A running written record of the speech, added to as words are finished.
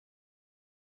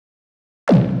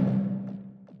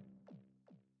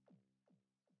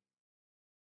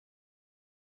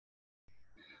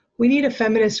We need a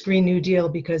feminist Green New Deal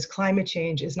because climate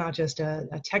change is not just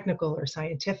a technical or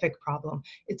scientific problem,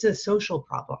 it's a social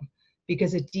problem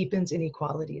because it deepens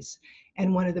inequalities.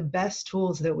 And one of the best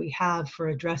tools that we have for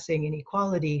addressing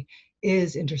inequality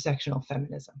is intersectional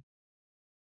feminism.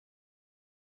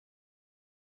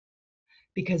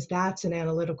 Because that's an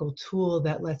analytical tool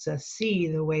that lets us see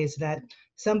the ways that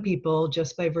some people,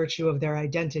 just by virtue of their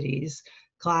identities,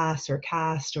 class or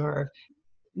caste or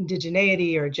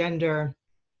indigeneity or gender,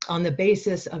 on the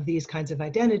basis of these kinds of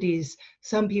identities,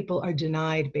 some people are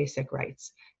denied basic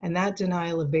rights. And that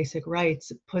denial of basic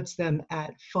rights puts them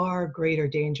at far greater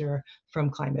danger from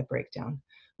climate breakdown.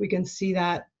 We can see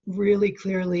that really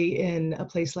clearly in a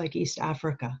place like East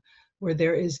Africa, where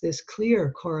there is this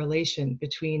clear correlation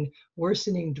between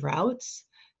worsening droughts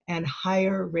and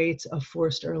higher rates of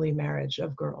forced early marriage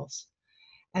of girls.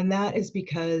 And that is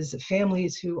because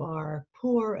families who are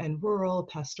poor and rural,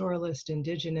 pastoralist,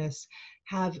 indigenous,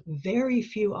 have very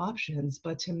few options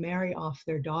but to marry off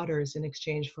their daughters in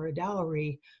exchange for a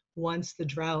dowry once the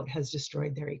drought has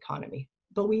destroyed their economy.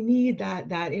 But we need that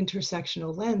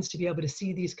intersectional lens to be able to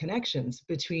see these connections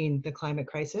between the climate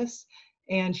crisis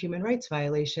and human rights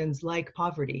violations like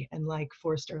poverty and like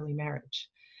forced early marriage.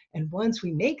 And once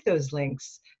we make those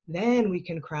links, then we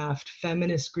can craft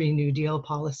feminist Green New Deal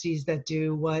policies that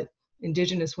do what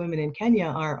Indigenous women in Kenya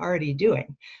are already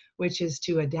doing, which is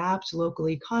to adapt local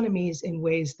economies in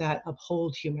ways that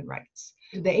uphold human rights.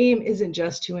 The aim isn't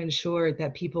just to ensure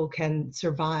that people can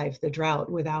survive the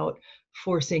drought without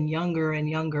forcing younger and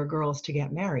younger girls to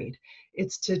get married.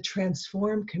 It's to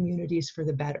transform communities for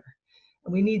the better.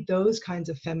 And we need those kinds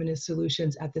of feminist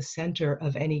solutions at the center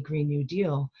of any Green New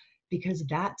Deal, because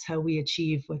that's how we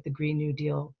achieve what the Green New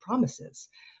Deal promises,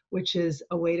 which is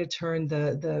a way to turn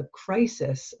the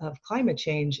crisis of climate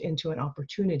change into an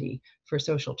opportunity for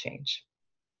social change.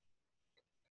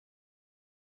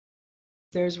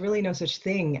 There's really no such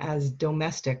thing as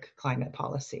domestic climate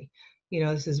policy. You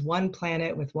know, this is one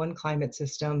planet with one climate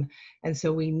system, and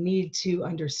so we need to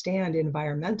understand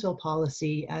environmental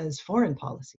policy as foreign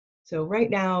policy. So right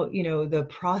now, you know, the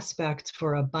prospect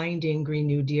for a binding Green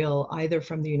New Deal, either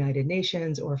from the United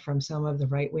Nations or from some of the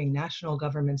right-wing national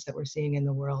governments that we're seeing in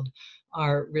the world,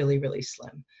 are really, really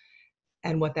slim.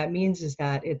 And what that means is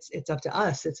that it's up to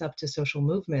us, it's up to social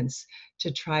movements to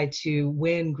try to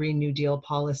win Green New Deal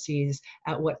policies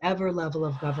at whatever level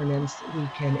of governance we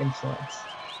can influence.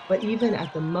 But even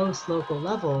at the most local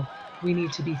level, we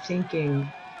need to be thinking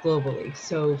globally.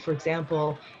 So for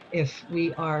example, if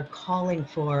we are calling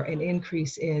for an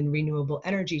increase in renewable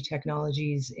energy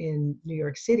technologies in New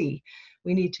York City,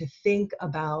 we need to think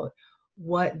about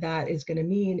what that is going to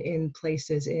mean in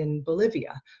places in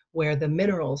Bolivia, where the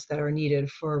minerals that are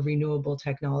needed for renewable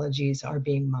technologies are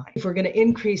being mined. If we're going to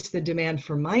increase the demand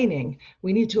for mining,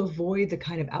 we need to avoid the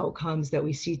kind of outcomes that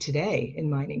we see today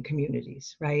in mining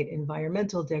communities, right?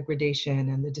 Environmental degradation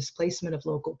and the displacement of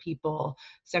local people,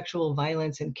 sexual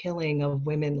violence and killing of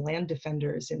women land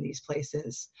defenders in these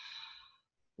places.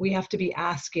 We have to be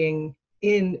asking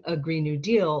in a Green New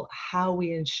Deal how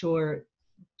we ensure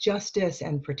justice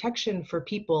and protection for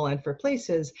people and for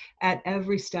places at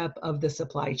every step of the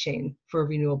supply chain for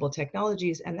renewable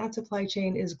technologies, and that supply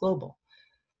chain is global.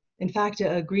 In fact,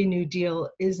 a Green New Deal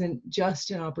isn't just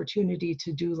an opportunity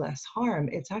to do less harm,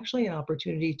 it's actually an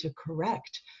opportunity to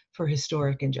correct for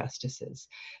historic injustices.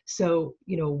 So,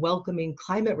 you know, welcoming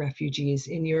climate refugees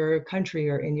in your country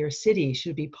or in your city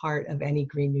should be part of any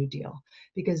Green New Deal,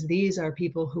 because these are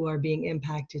people who are being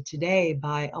impacted today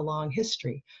by a long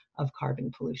history of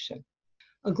carbon pollution.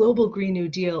 A global Green New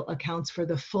Deal accounts for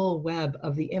the full web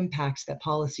of the impacts that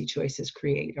policy choices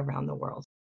create around the world.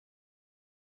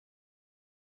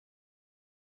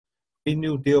 Green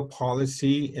New Deal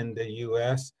policy in the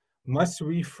U.S. must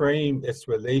reframe its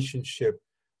relationship,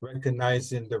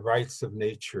 recognizing the rights of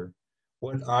nature,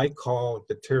 what I call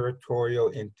the territorial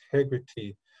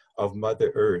integrity of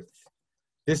Mother Earth.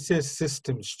 This is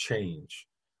systems change.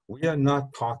 We are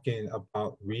not talking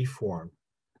about reform.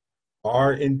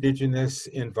 Our Indigenous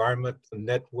Environmental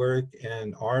Network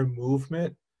and our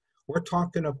movement, we're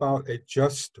talking about a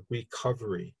just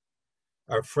recovery,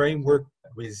 a framework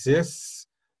that resists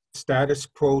status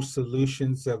quo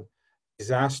solutions of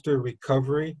disaster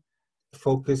recovery,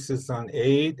 focuses on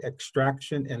aid,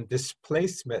 extraction, and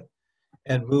displacement,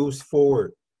 and moves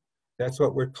forward. That's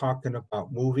what we're talking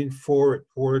about, moving forward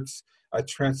towards a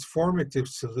transformative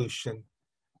solution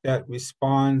that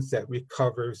responds, that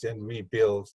recovers, and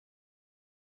rebuilds.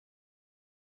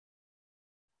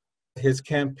 His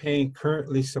campaign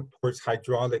currently supports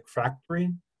hydraulic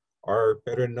fracturing, or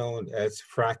better known as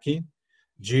fracking,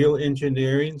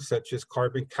 geoengineering, such as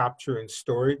carbon capture and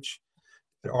storage,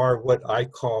 are what I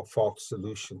call false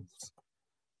solutions.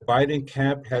 The Biden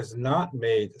camp has not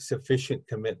made sufficient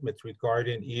commitments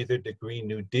regarding either the Green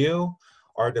New Deal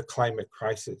or the climate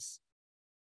crisis.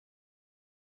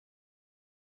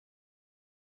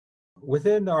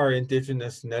 Within our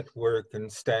Indigenous network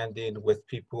and standing with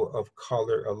people of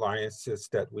color alliances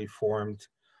that we formed,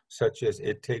 such as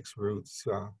It Takes Roots,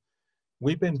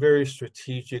 we've been very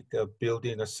strategic of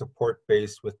building a support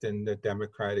base within the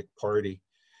Democratic Party.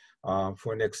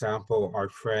 For an example, our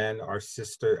friend, our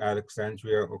sister,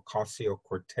 Alexandria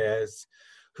Ocasio-Cortez,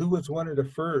 who was one of the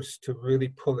first to really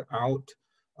pull out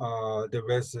the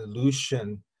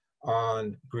resolution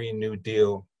on Green New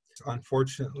Deal.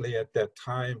 Unfortunately, at that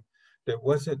time, there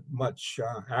wasn't much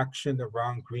action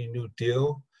around Green New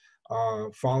Deal.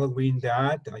 Following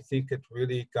that, I think it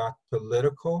really got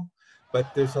political,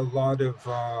 but there's a lot of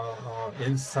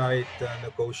inside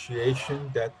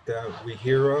negotiation that we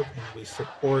hear of and we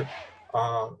support.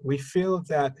 We feel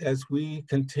that as we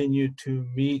continue to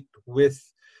meet with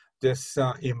this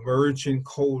emerging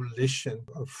coalition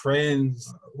of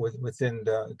friends within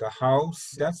the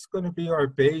House, that's going to be our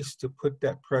base to put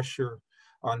that pressure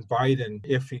on Biden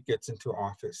if he gets into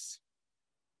office.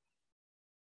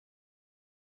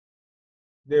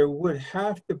 There would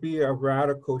have to be a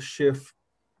radical shift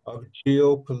of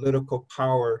geopolitical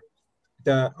power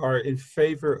that are in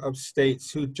favor of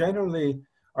states who generally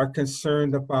are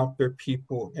concerned about their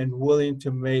people and willing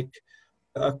to make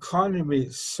the economy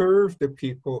serve the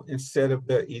people instead of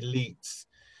the elites.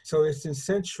 So it's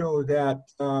essential that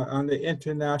on the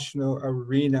international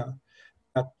arena,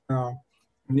 that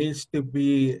needs to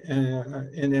be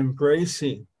an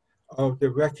embracing of the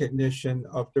recognition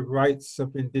of the rights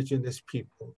of indigenous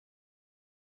people.